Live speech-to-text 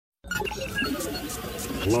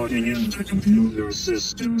Logging into computer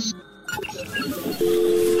systems.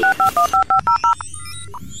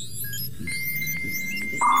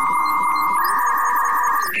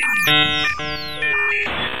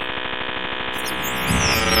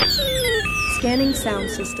 Scanning sound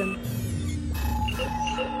system.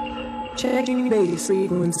 Checking bass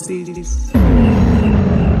frequencies.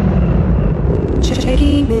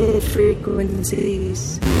 Checking mid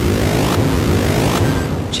frequencies.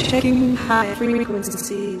 Checking high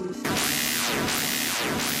frequencies.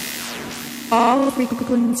 All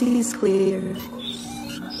frequencies clear.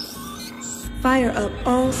 Fire up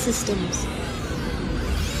all systems.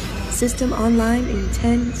 System online in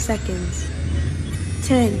 10 seconds.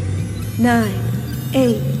 10, 9,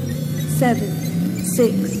 8, 7,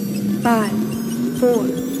 6, 5, 4,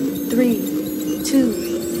 3,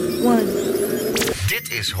 2, 1.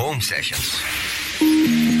 Dit is Home Sessions.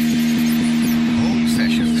 Home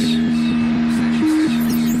Sessions.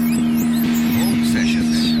 Home Sessions. Home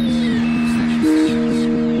Sessions.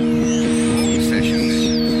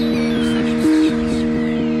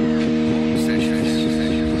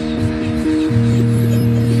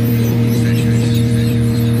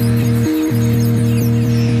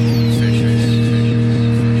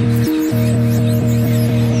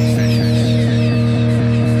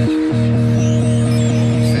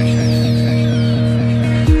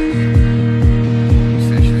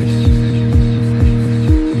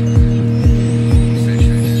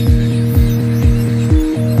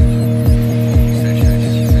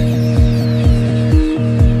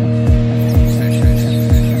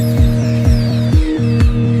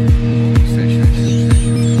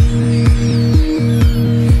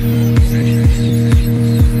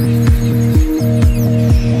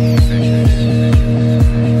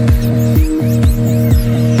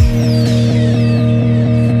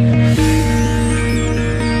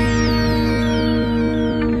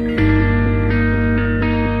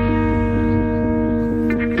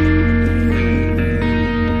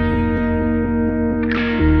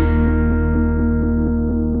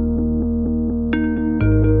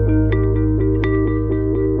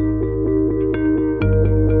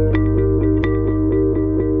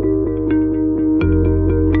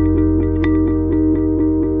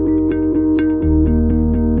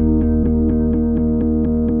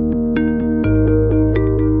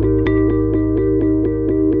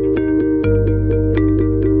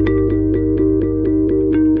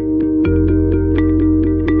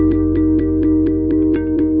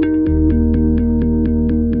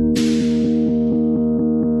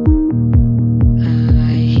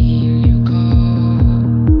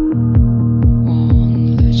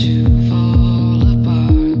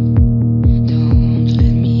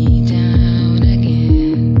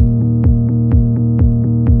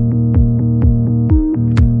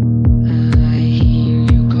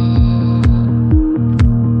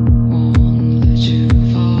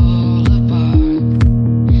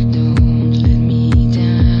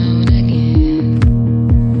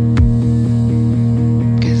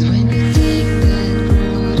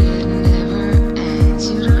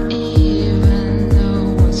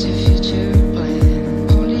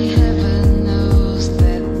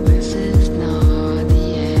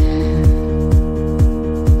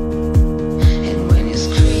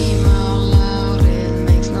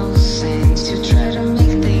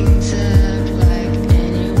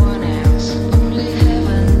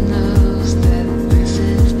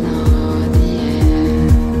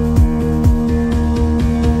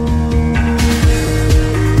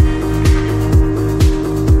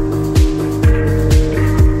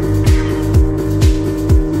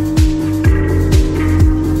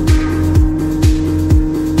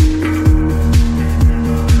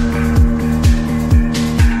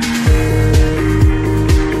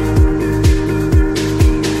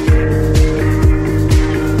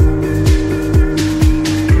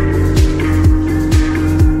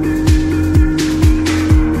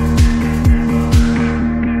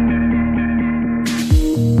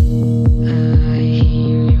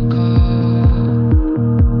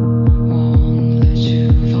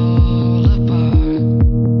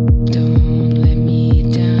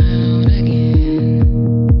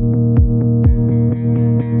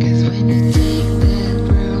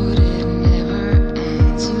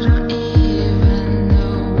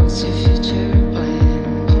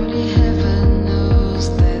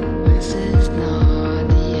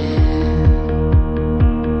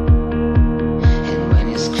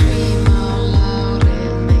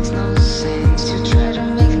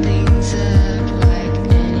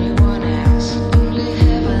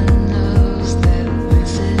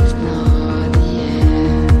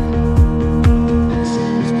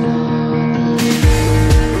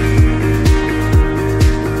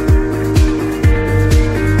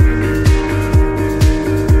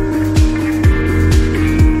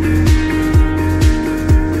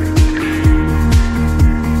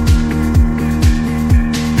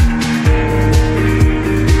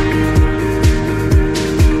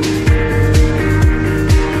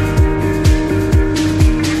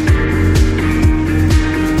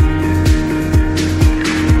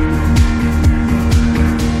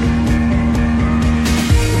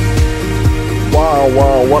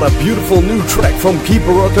 Wow, what a beautiful new track from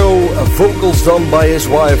Kibarotto, vocals done by his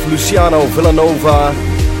wife Luciano Villanova,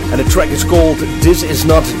 and the track is called This Is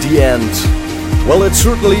Not The End. Well, it's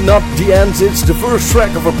certainly not the end, it's the first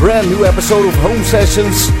track of a brand new episode of Home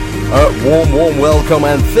Sessions. A warm welcome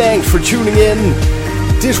and thanks for tuning in.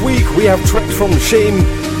 This week we have tracks from Shane,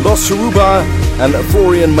 Los Suruba and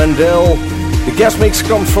Florian Mandel. The guest mix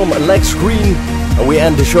comes from LEX GREEN, and we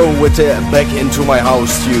end the show with Back Into My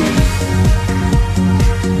House tune.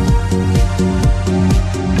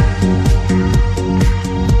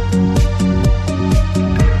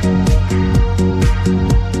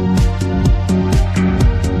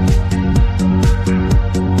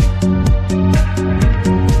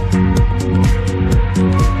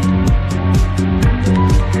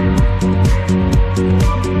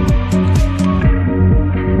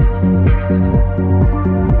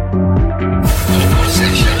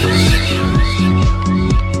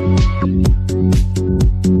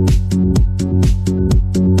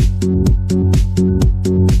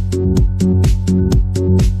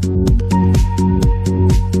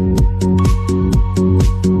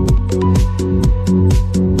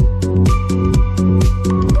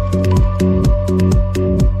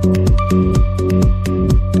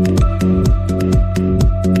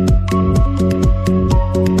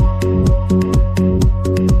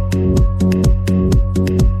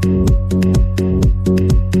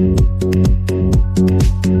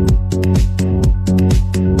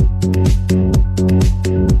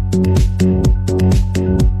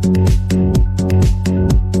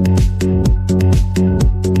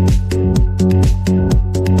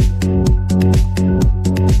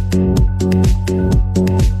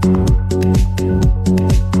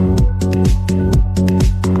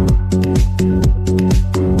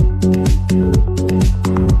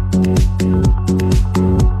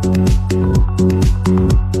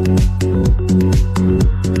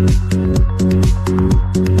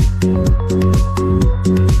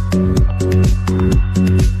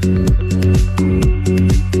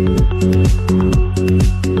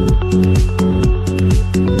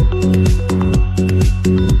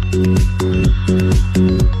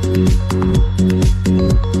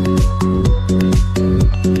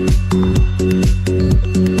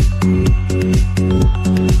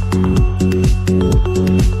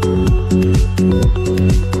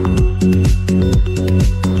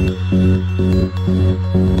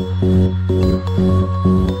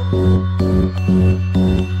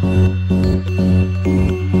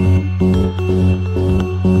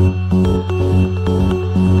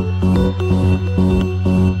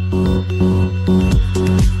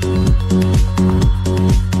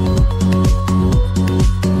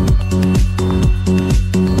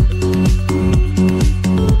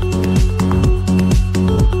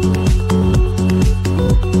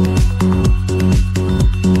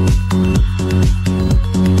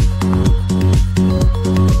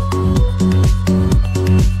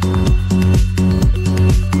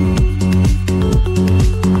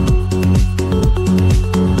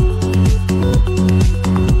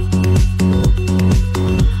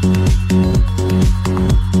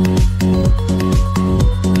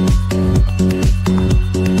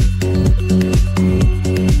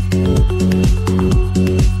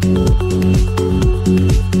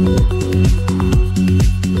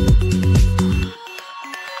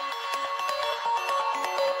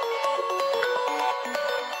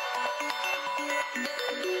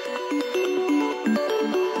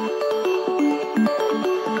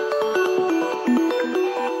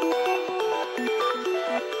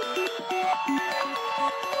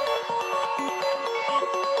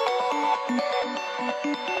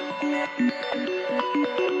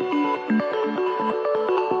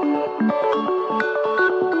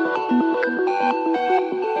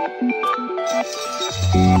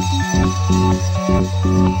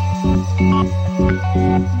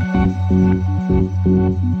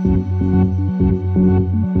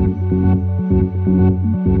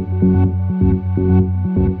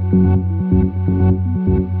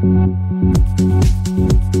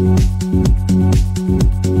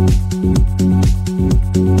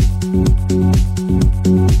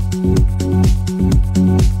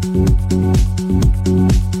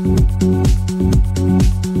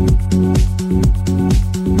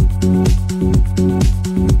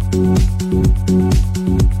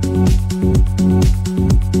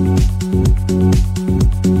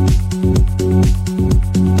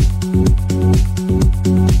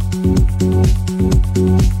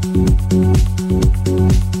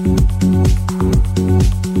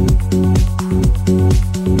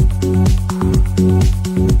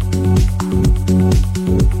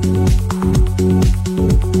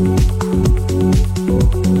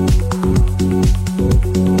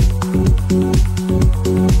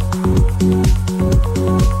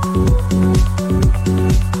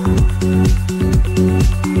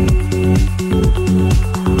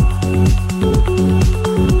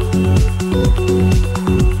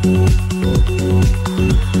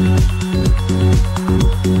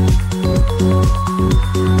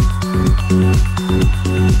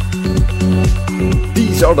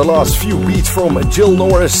 These are the last few beats from Jill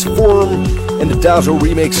Norris' Form and the Dazo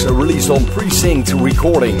remix released on Precinct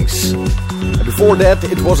Recordings. And before that,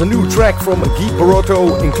 it was a new track from Guy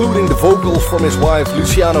Barotto, including the vocals from his wife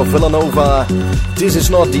Luciano Villanova. This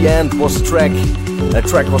Is Not The End was the track. That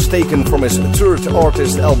track was taken from his third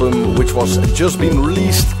artist album, which was just been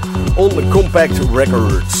released on Compact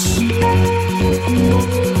Records.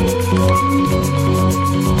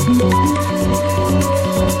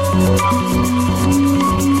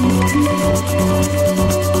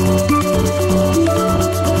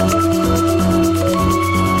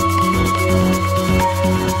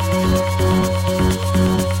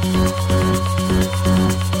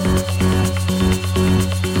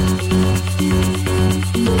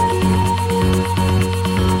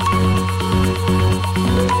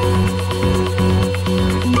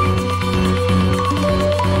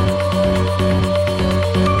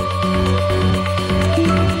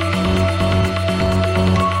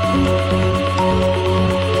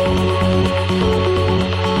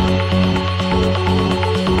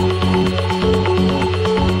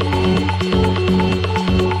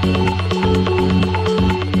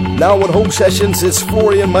 Now on Home Sessions, it's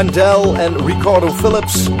Florian Mandel and Ricardo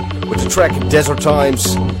Phillips with the track Desert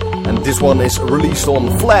Times. And this one is released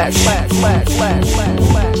on Flash.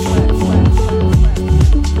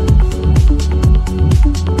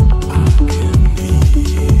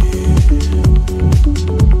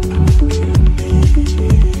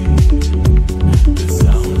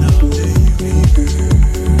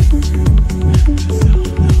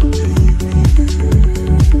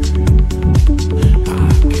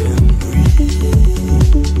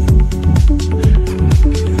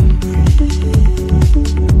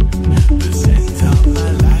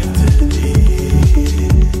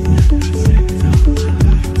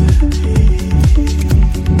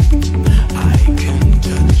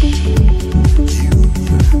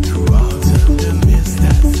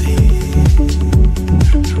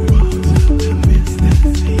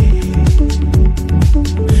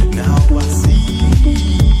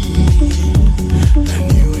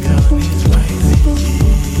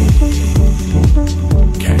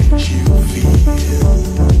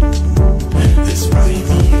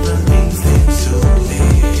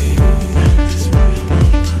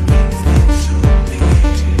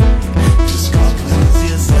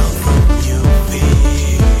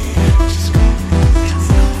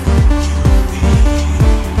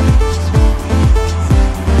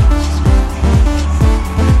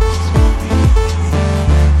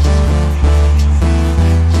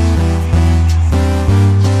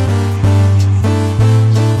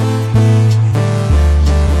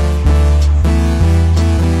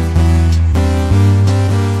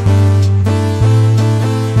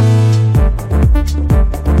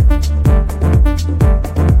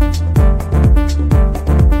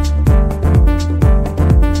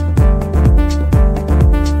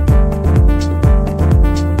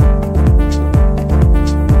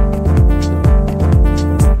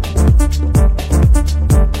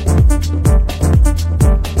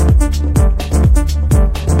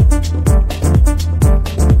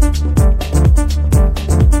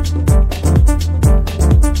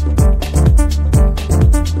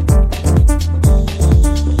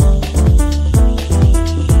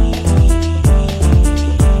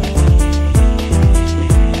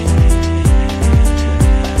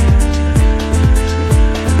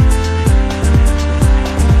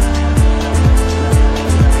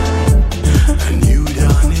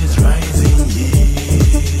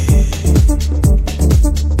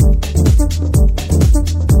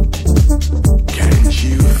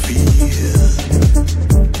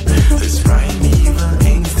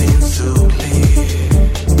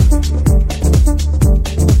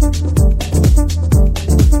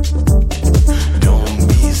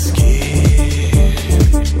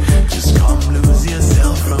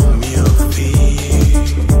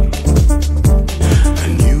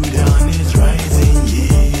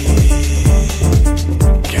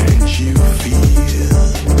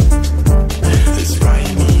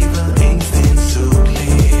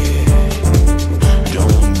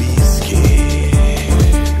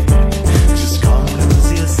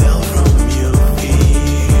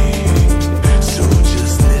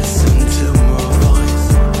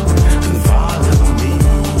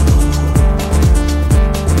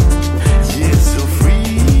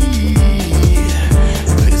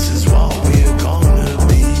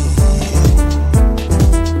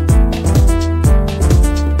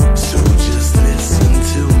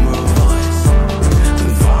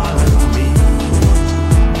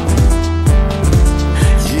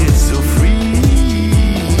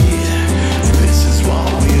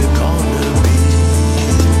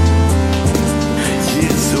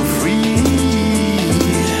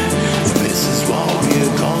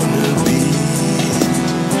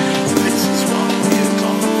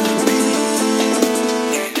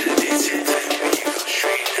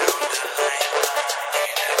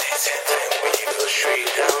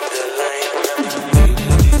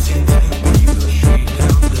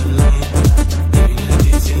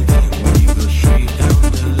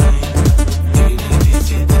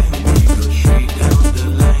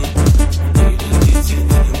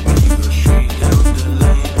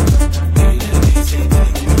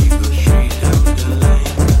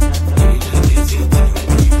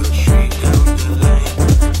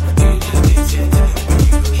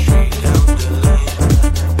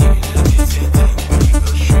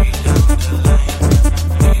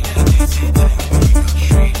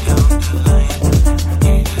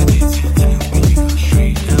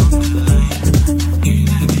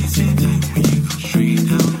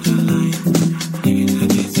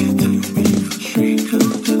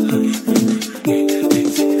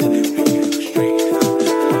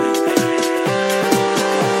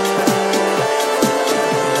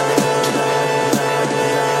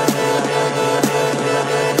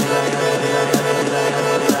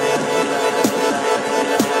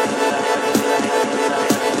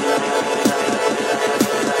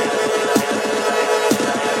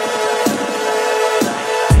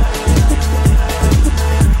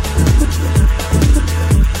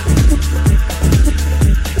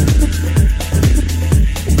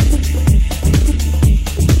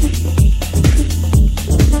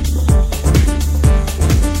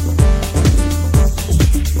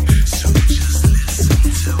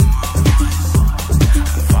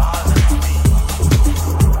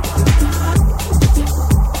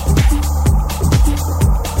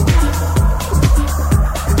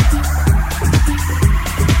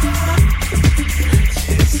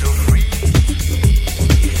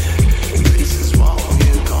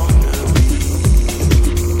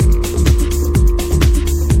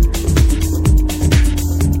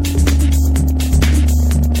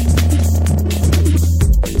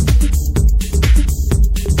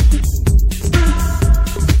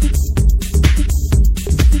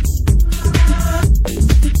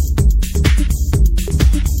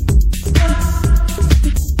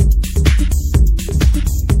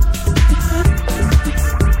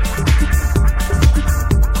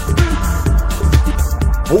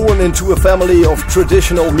 into a family of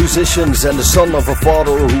traditional musicians and the son of a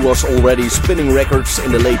father who was already spinning records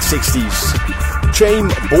in the late 60s. Chaim,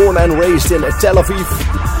 born and raised in Tel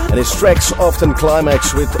Aviv, and his tracks often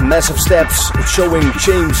climax with massive steps, showing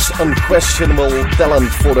Chaim's unquestionable talent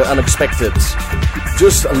for the unexpected.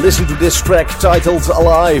 Just listen to this track titled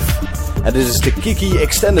Alive, and this is the Kiki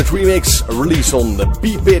extended remix released on the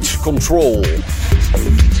B-Pitch Control.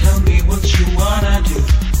 Tell me what you wanna do.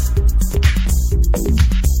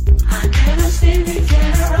 I never seem to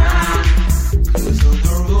get around, 'cause all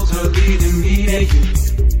the rules are leading me to you.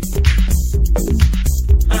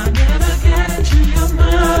 I never get into your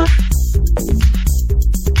mind.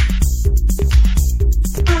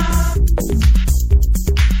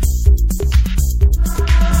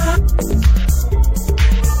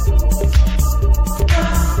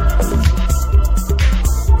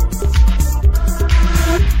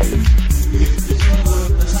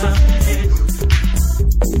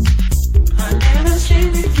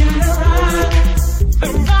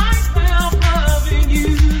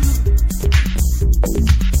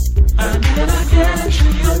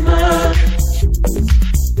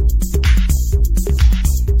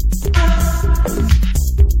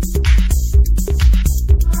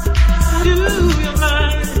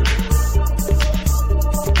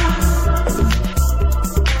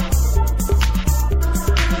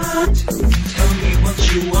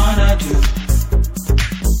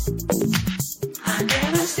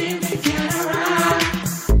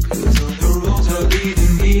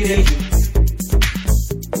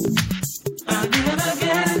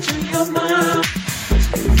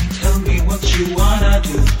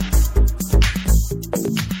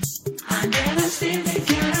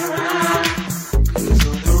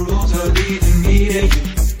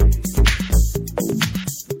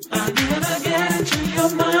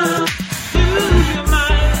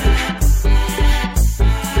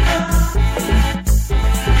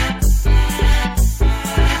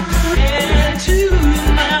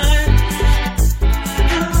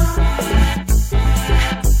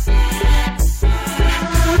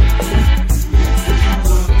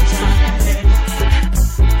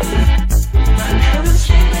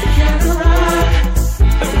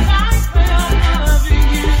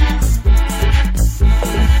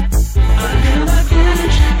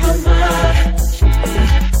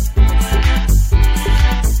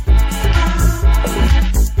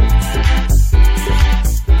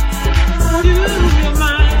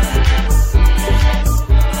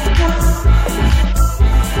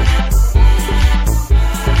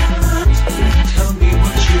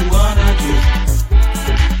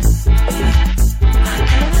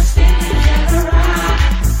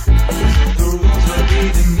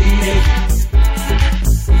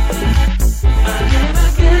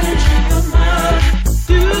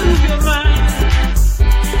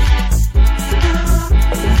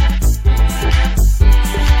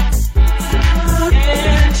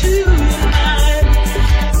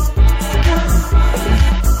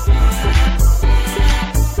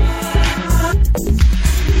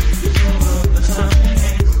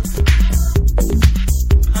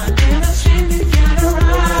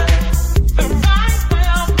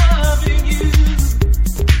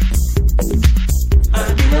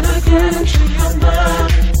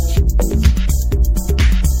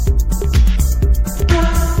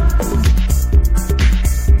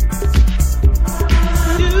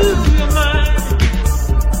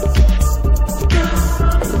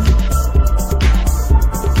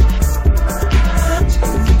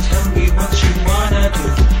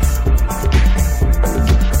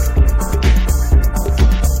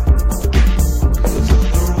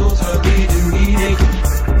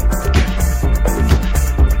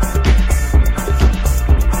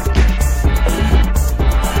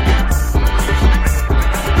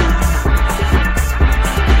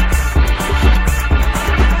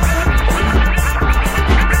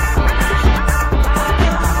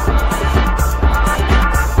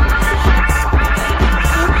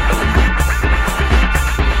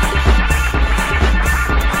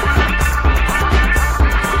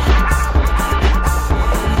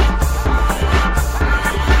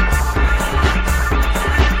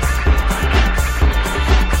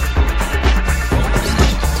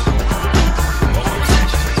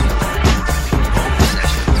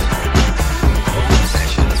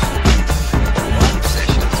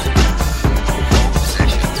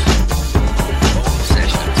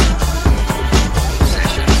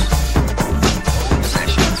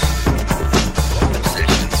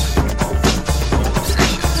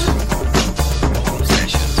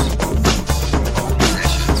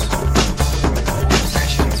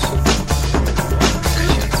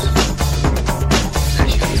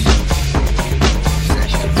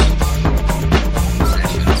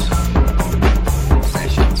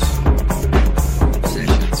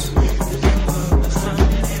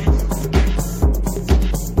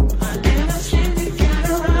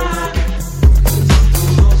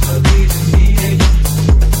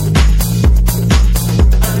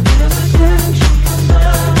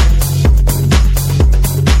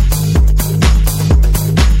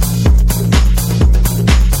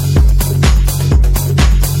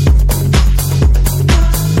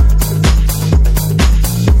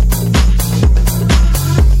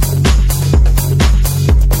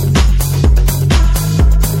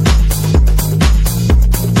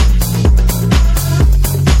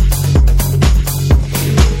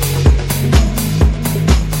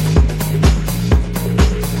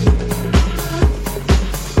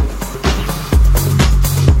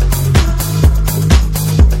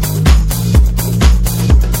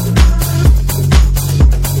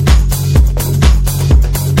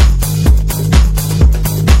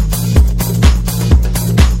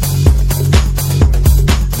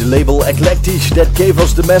 that gave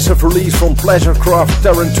us the massive release from Pleasurecraft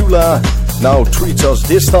Tarantula now treats us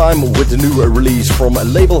this time with the new release from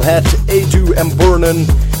label head Edu and Burnen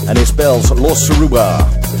and his pals Los Suruba.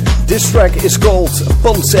 This track is called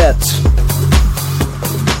Ponset.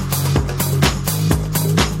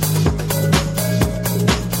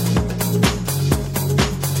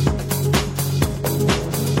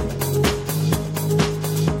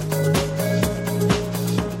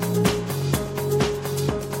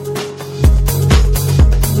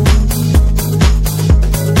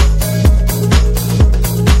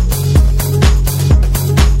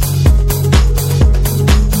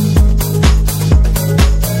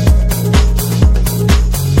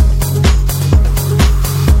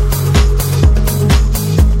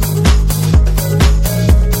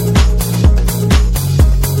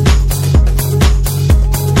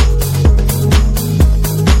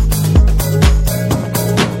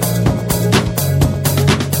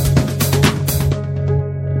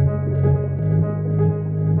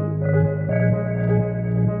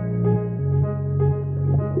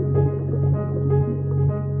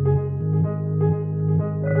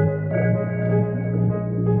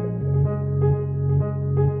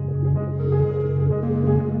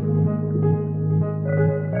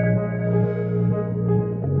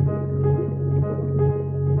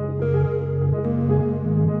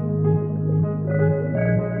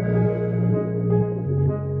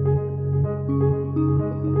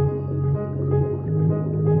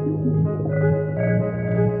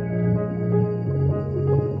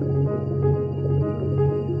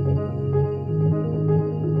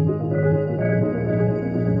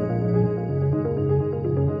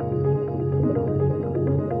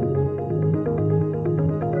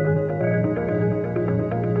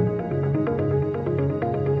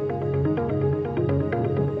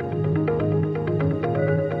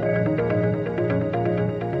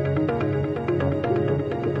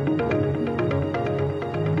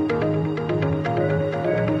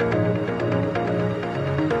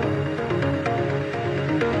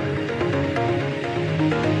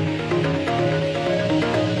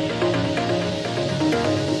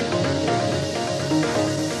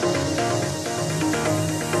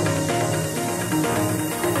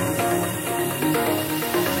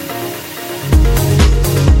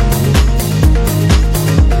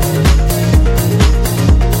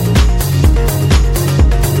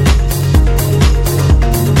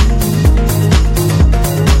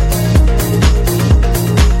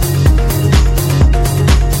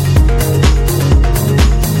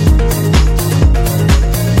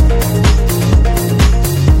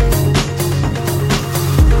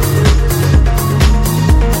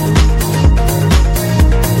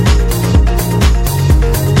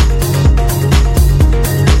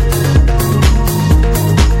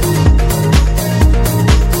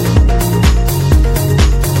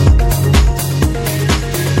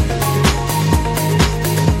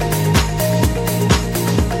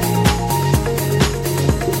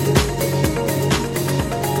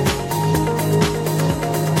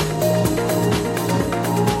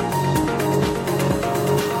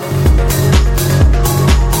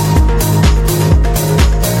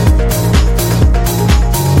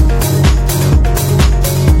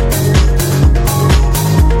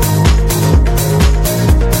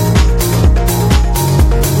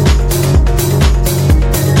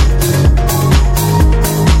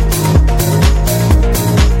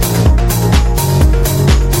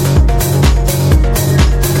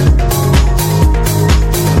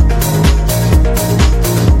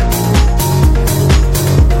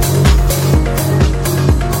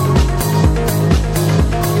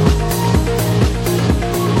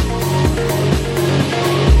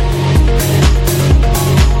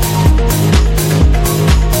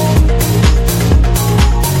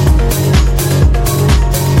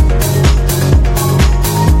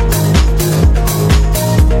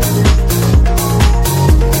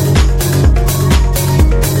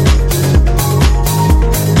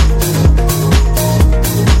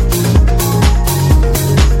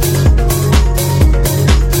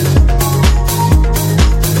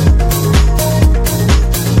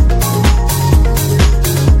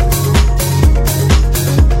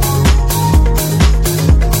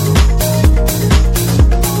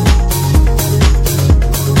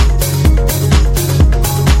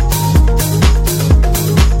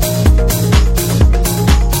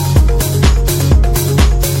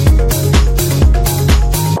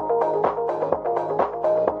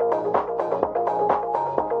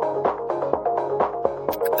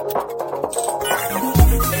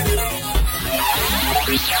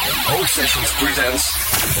 Home Sessions presents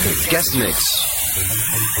Guestmix.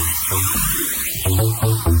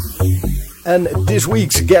 And this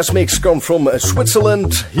week's guest mix comes from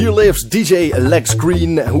Switzerland. Here lives DJ LEX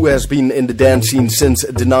GREEN, who has been in the dance scene since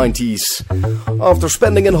the 90s. After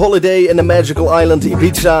spending a holiday in the magical island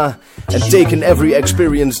Ibiza and taking every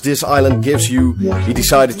experience this island gives you, he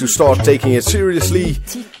decided to start taking it seriously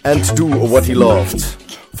and do what he loved.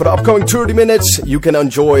 For the upcoming 30 minutes, you can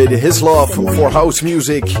enjoy his love for house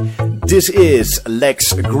music. This is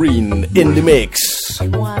LEX GREEN in the mix.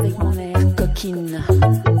 Moi avec mon air coquine,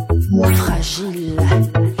 fragile,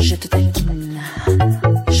 je te taquine,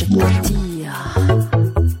 je te tire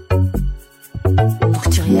pour que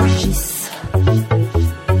tu réagisses.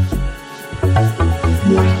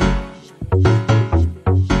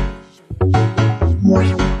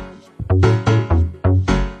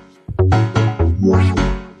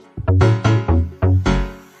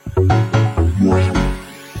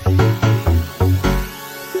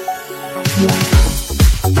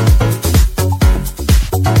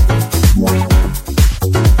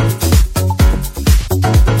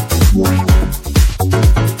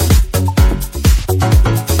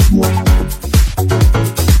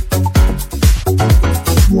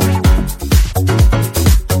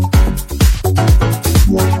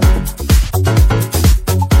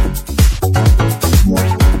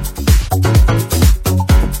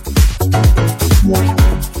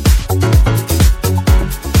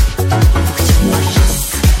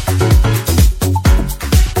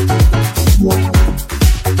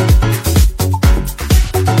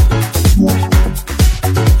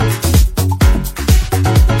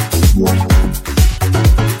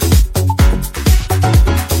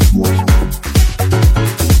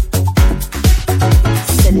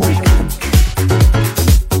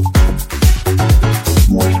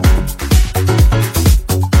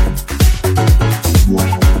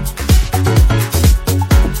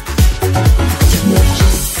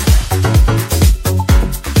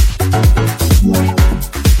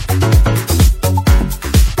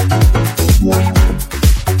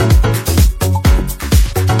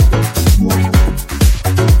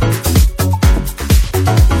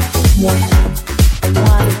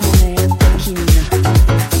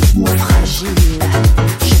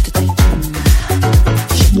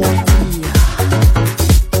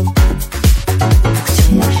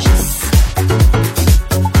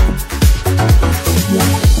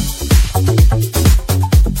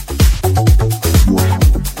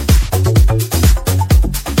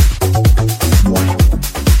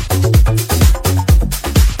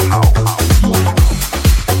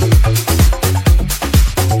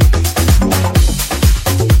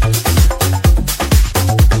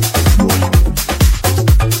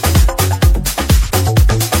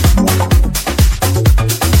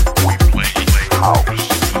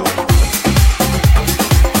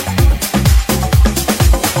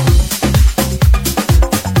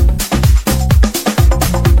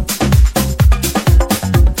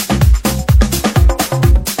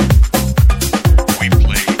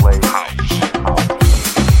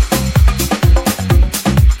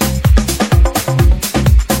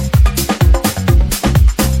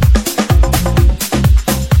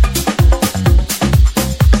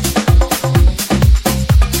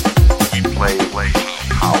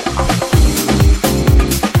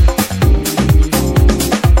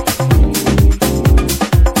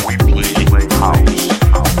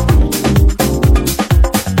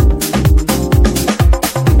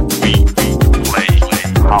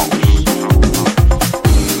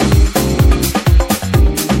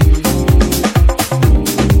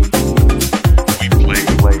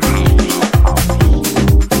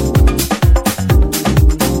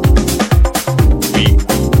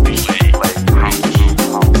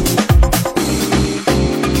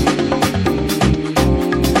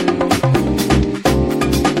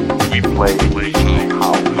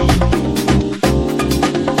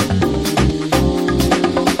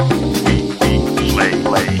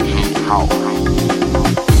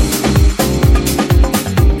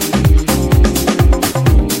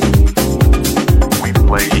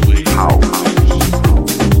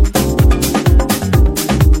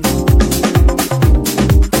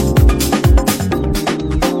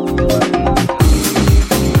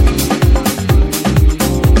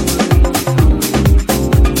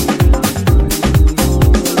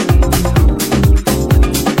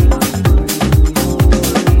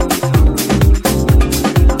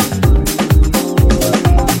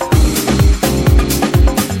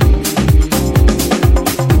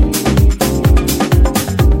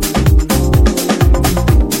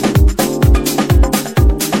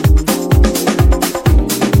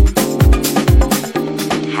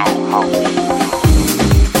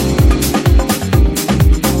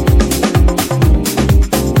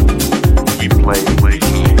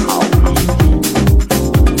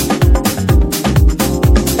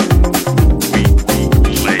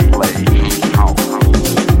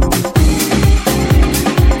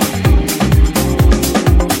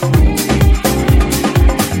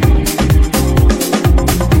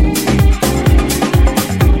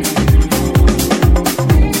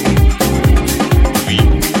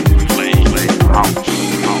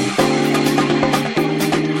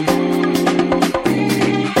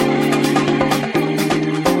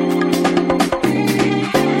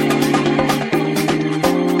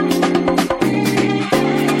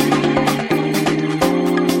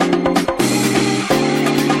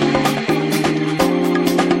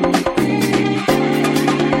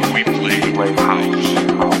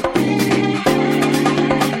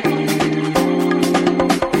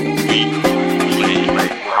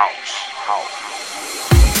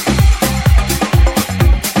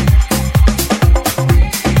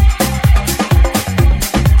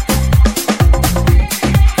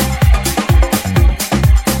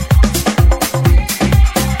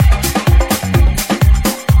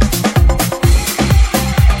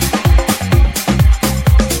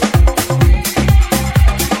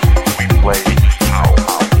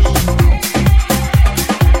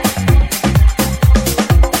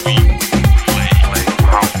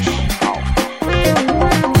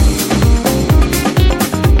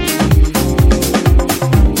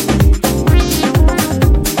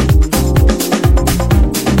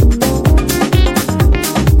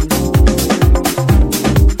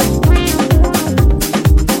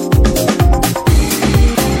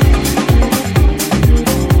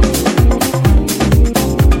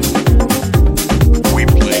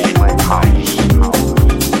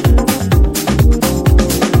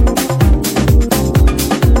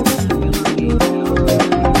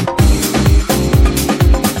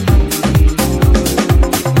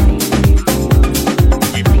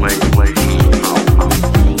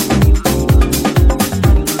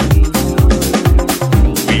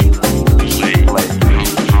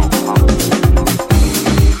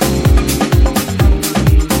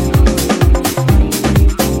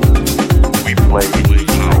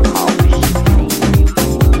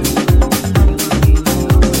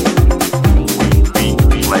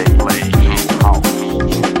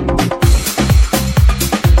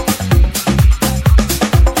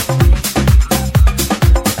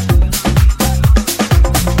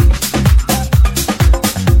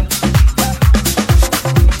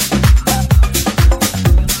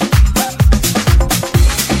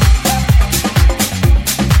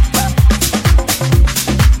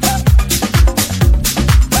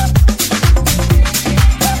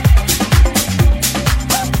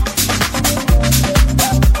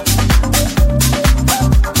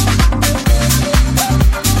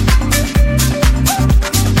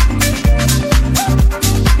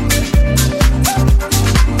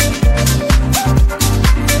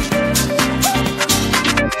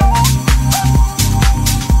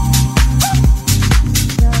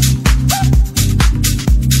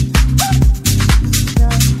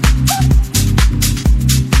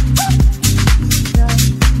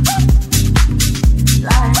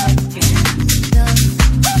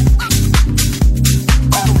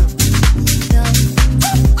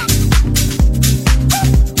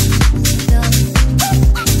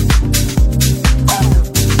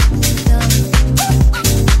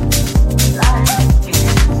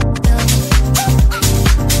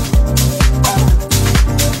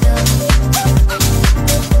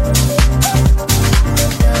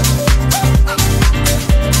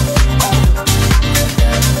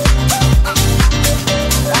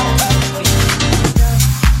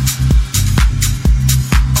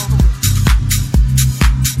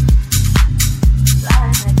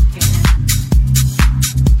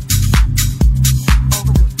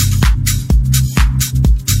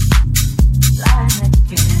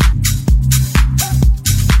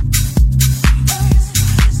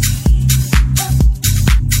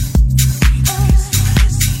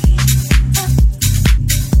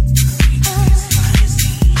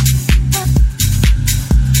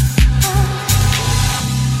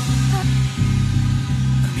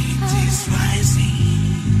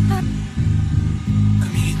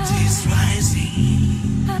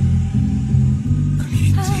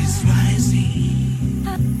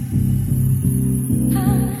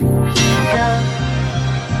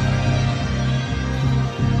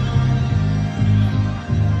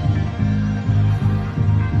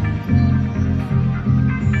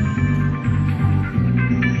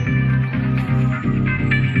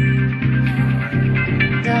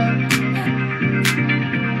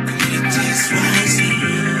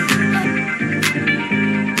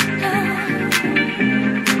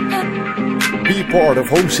 be part of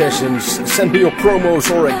Home Sessions, send me your promos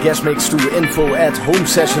or a guest mix to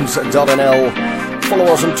info@homesessions.nl. Follow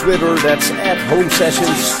us on Twitter, that's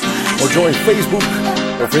 @homesessions, or join Facebook,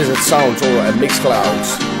 or visit Sound or Mixcloud.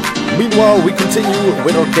 Meanwhile, we continue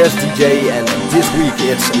with our guest DJ, and this week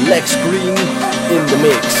it's Lex Green in the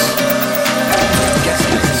mix.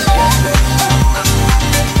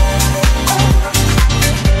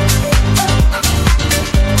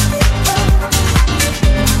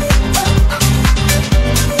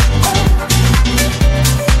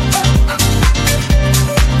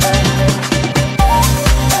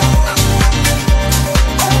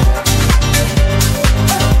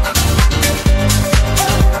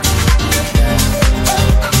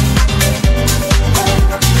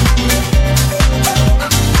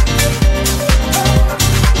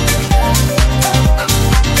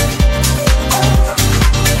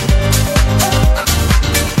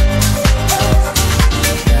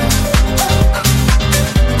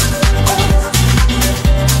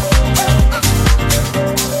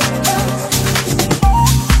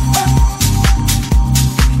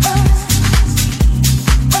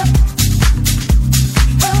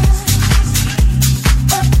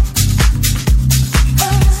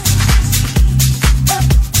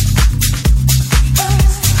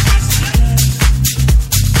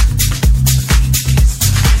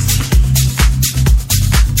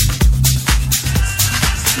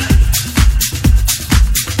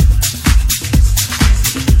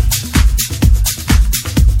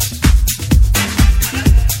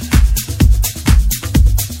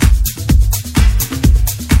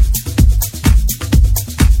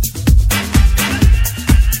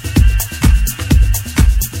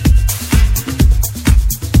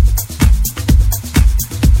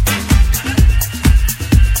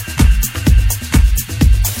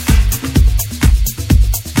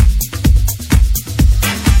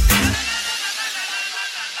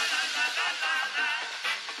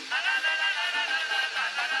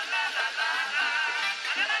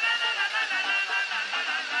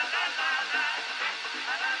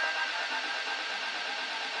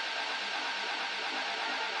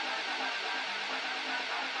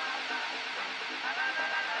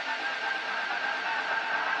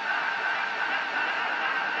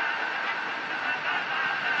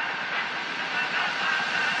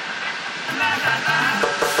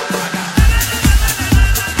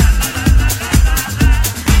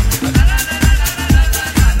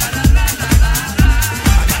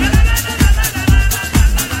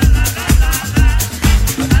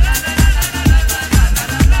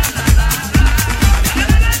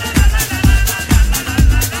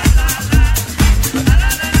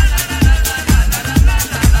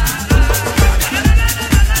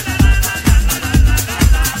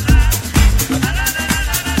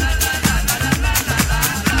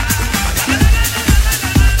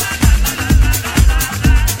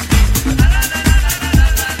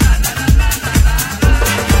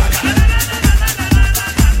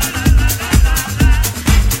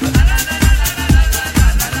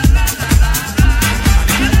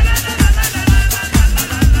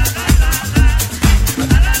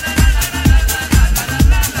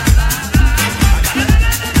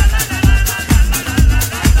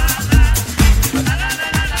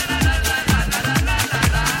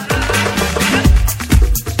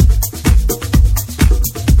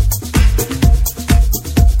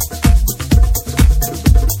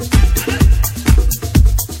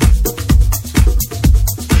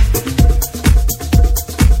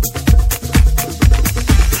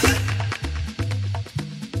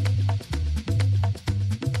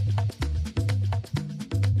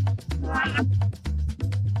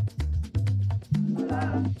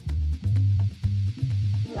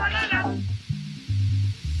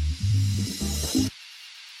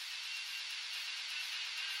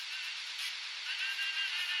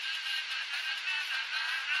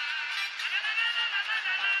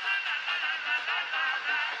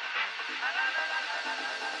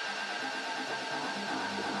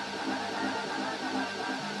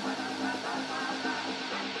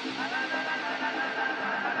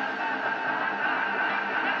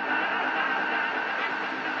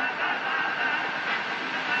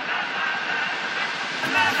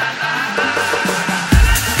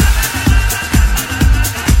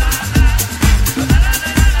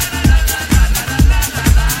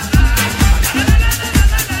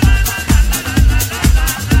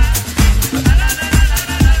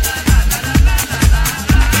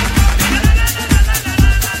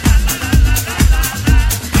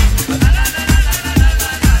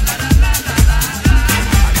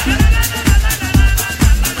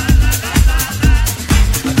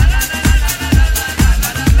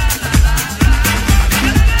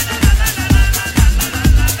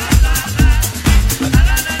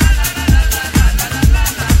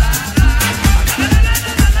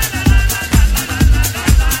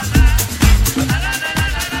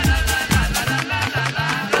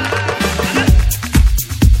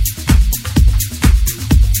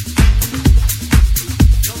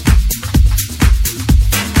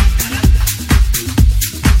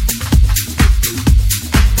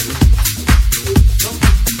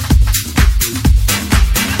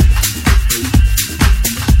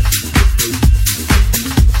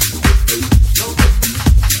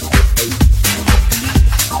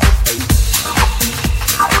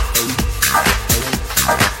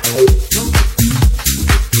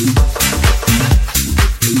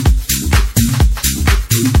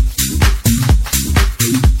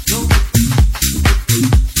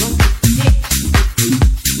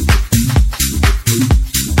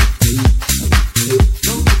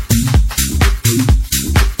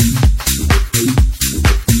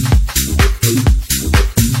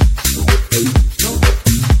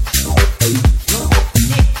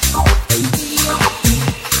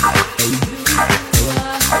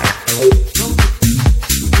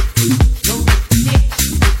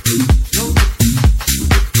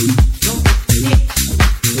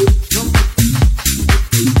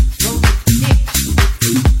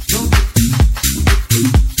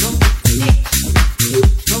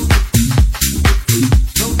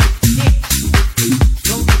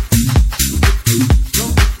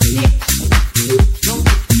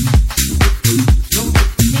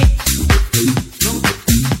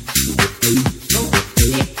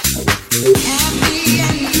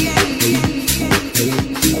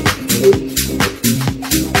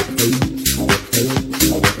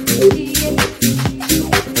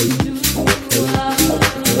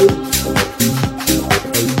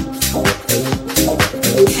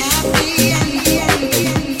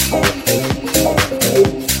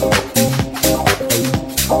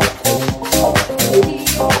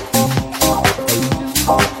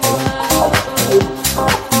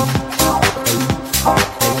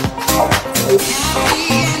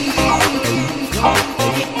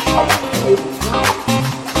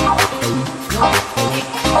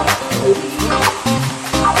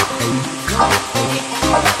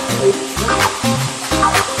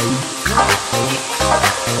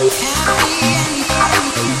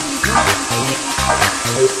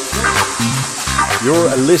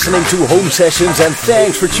 You're listening to Home Sessions and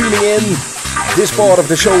thanks for tuning in. This part of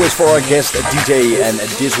the show is for our guest DJ and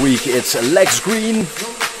this week it's Lex Green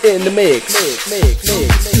in the mix.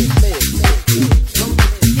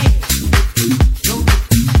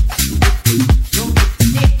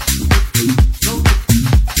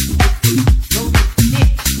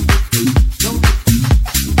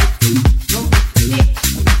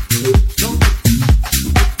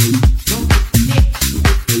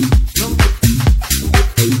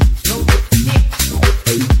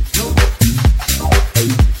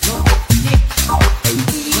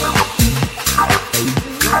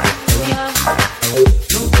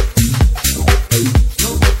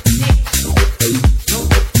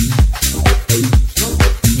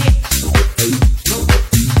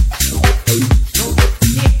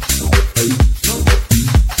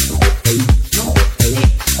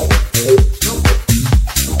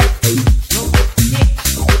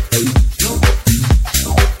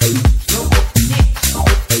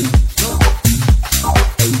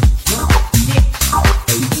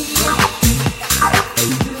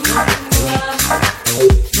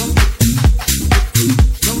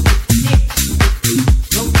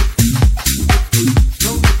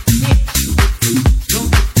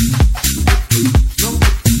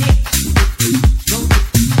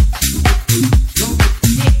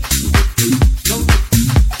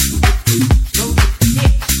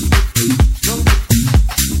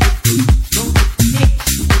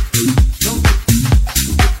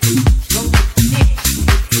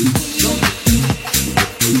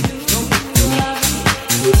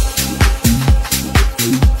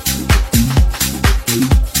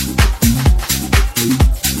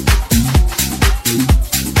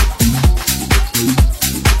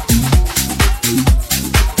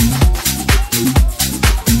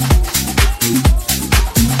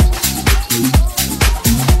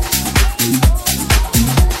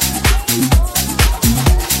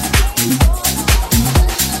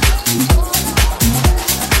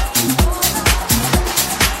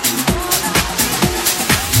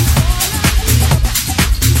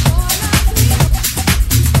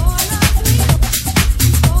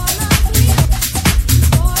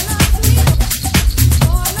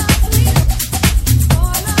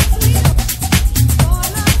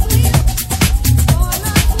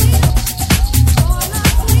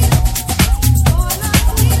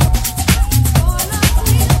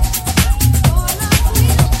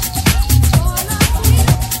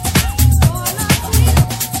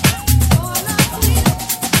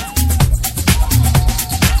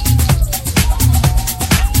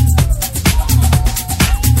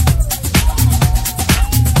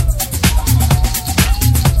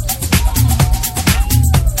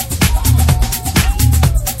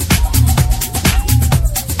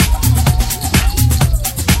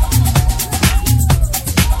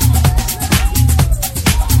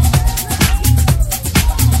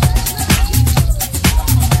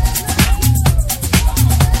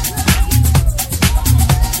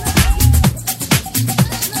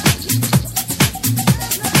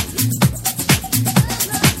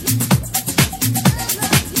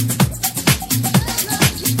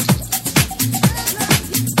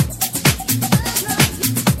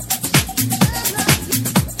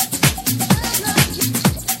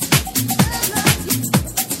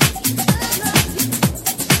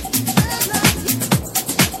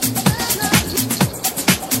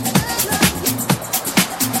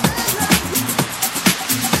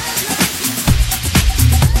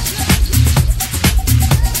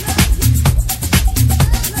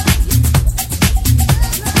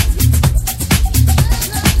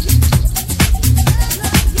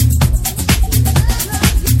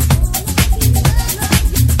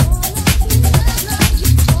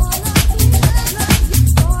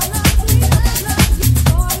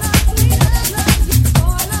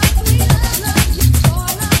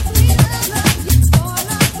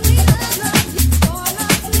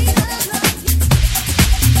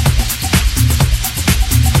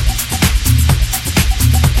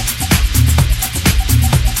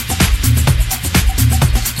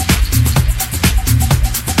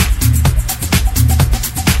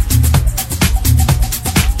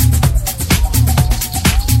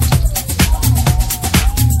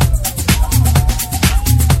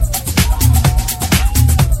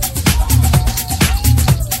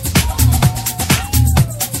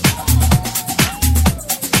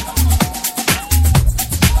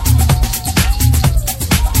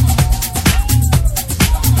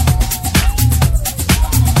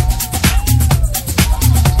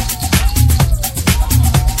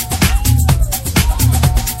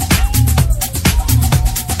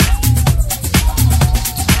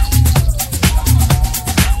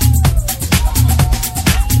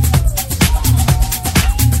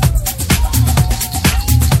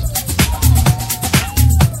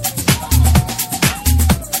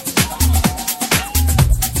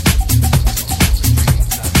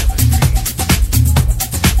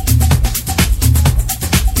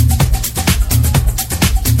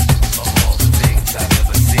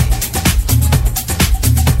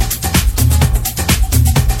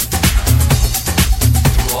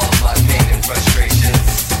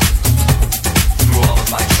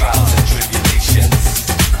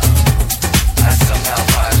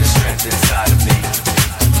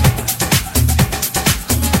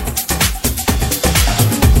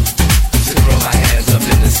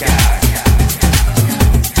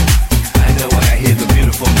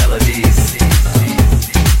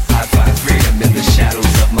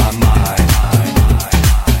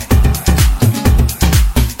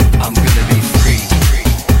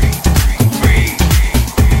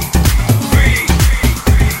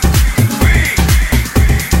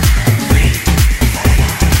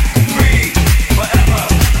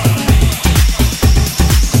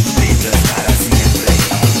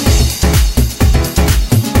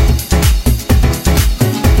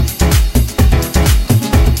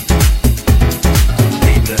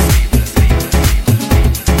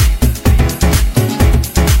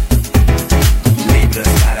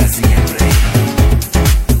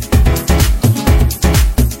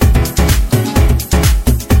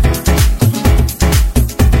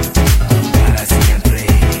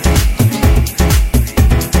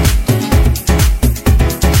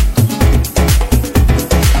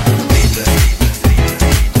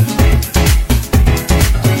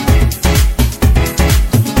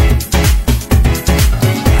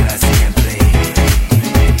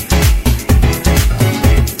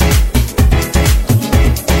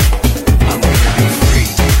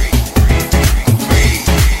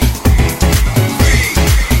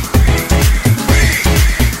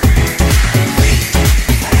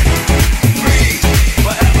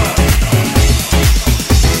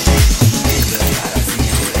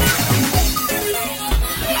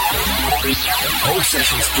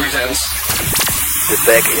 Sessions presents the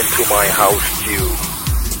Back Into My House Tune.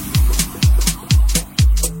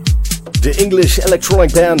 The English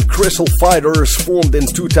electronic band Crystal Fighters formed in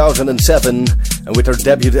 2007, and with their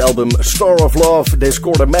debut album Star of Love, they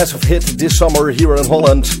scored a massive hit this summer here in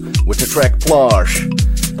Holland with the track Plage.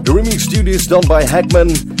 The remix duty is done by Hackman,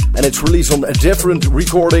 and it's released on different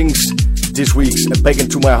recordings. This week's Back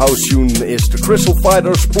Into My House tune is the Crystal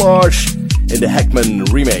Fighters Plage in the Hackman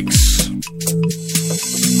remix.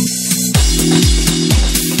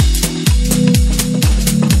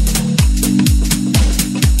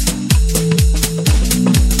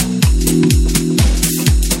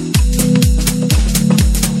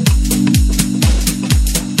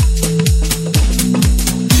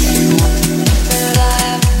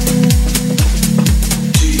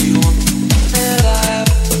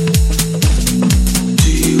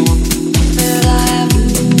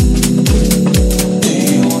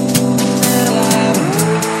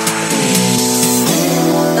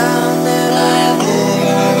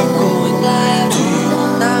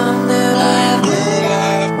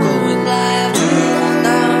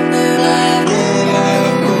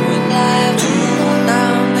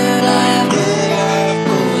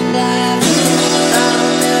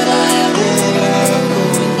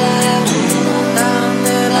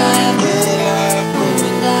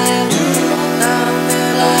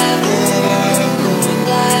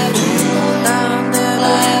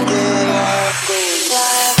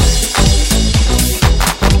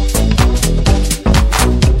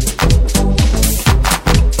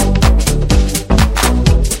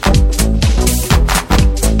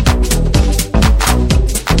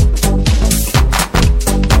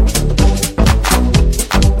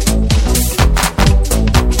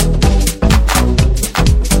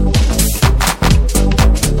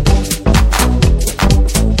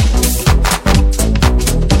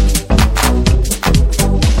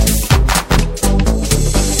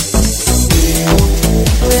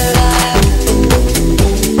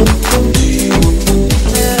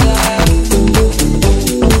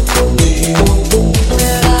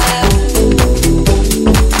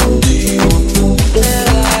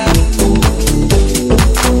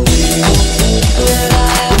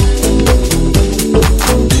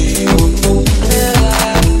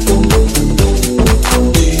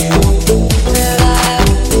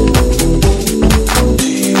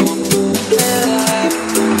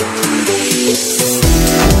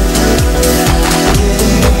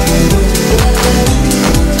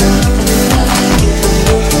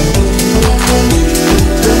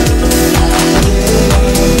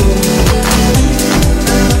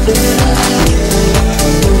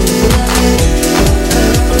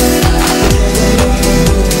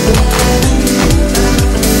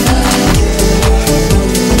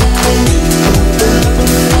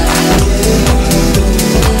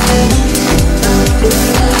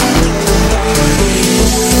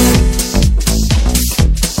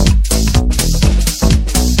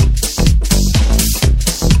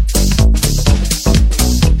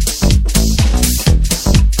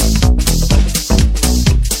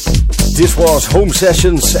 This was Home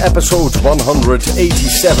Sessions episode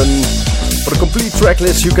 187. For the complete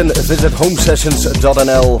tracklist you can visit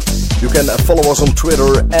homesessions.nl. You can follow us on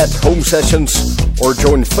Twitter at Home Sessions, or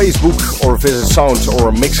join Facebook, or visit Sound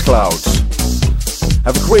or Mixcloud.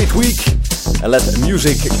 Have a great week and let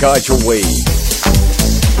music guide your way.